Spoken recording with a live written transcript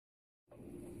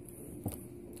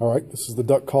Alright, this is the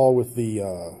duck call with the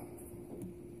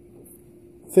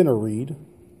thinner reed.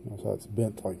 Notice how it's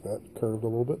bent like that, curved a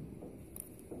little bit.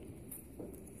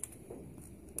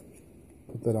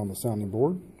 Put that on the sounding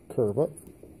board, curve up.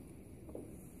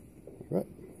 Like that.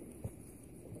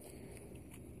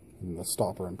 And the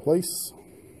stopper in place.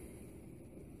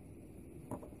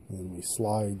 And then we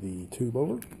slide the tube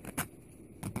over.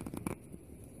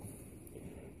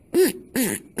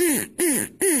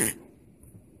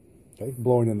 Okay,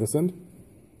 blowing in this end.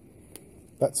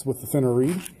 That's with the thinner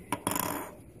reed.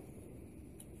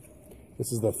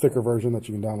 This is the thicker version that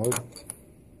you can download.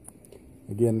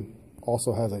 Again,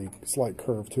 also has a slight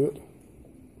curve to it.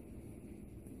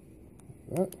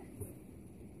 Like that.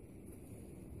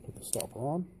 Put the stopper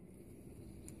on.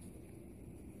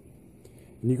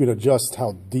 And you can adjust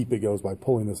how deep it goes by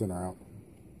pulling this in or out.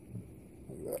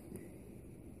 Like that.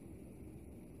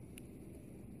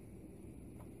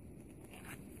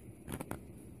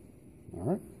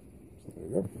 Alright, so there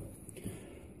you go.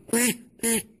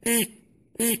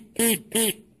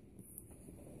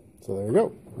 So there you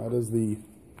go. That is the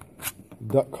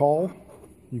duck call.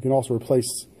 You can also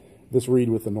replace this reed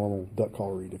with the normal duck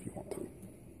call reed if you want to.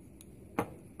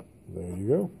 There you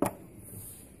go.